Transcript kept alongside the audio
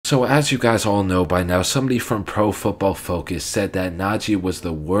So as you guys all know by now, somebody from Pro Football Focus said that Najee was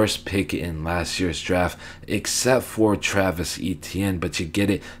the worst pick in last year's draft, except for Travis Etienne, but you get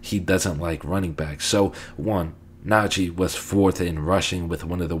it, he doesn't like running backs. So one, Najee was 4th in rushing with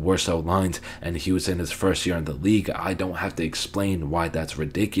one of the worst O-lines, and he was in his first year in the league. I don't have to explain why that's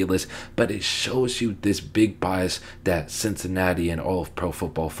ridiculous, but it shows you this big bias that Cincinnati and all of Pro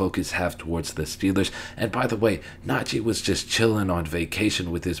Football Focus have towards the Steelers. And by the way, Najee was just chilling on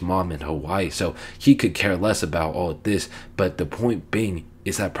vacation with his mom in Hawaii, so he could care less about all of this. But the point being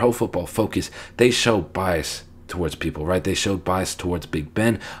is that Pro Football Focus, they show bias towards people, right? They showed bias towards Big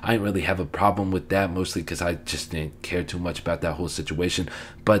Ben. I didn't really have a problem with that, mostly because I just didn't care too much about that whole situation,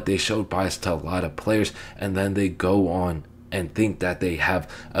 but they showed bias to a lot of players, and then they go on and think that they have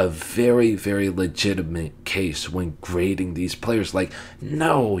a very, very legitimate case when grading these players. Like,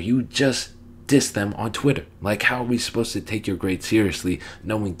 no, you just diss them on Twitter. Like, how are we supposed to take your grade seriously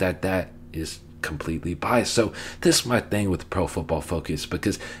knowing that that is completely biased? So this is my thing with Pro Football Focus,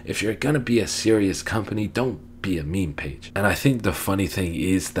 because if you're gonna be a serious company, don't be a meme page. And I think the funny thing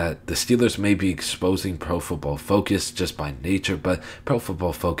is that the Steelers may be exposing Pro Football Focus just by nature, but Pro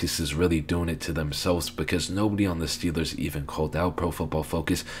Football Focus is really doing it to themselves, because nobody on the Steelers even called out Pro Football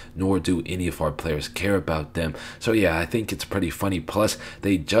Focus, nor do any of our players care about them. So yeah, I think it's pretty funny. Plus,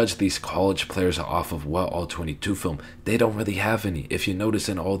 they judge these college players off of what All-22 film. They don't really have any. If you notice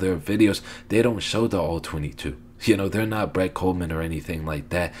in all their videos, they don't show the All-22. You know, they're not Brett Coleman or anything like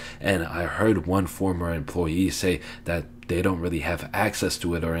that. And I heard one former employee say that they don't really have access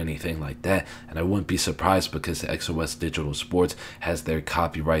to it or anything like that. And I wouldn't be surprised, because XOS Digital Sports has their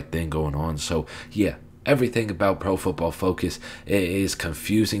copyright thing going on. So yeah, everything about Pro Football Focus is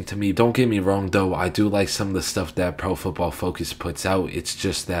confusing to me. Don't get me wrong though, I do like some of the stuff that Pro Football Focus puts out. It's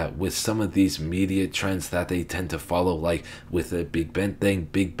just that with some of these media trends that they tend to follow, like with the Big Ben thing,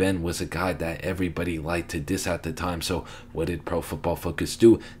 Big Ben was a guy that everybody liked to diss at the time. So what did Pro Football Focus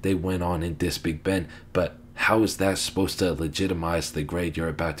do? They went on and diss Big Ben. But how is that supposed to legitimize the grade you're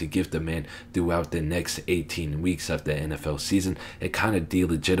about to give the man throughout the next 18 weeks of the NFL season? It kind of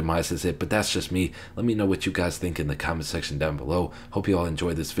delegitimizes it, but that's just me. Let me know what you guys think in the comment section down below. Hope you all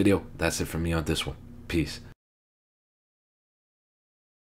enjoyed this video. That's it from me on this one. Peace.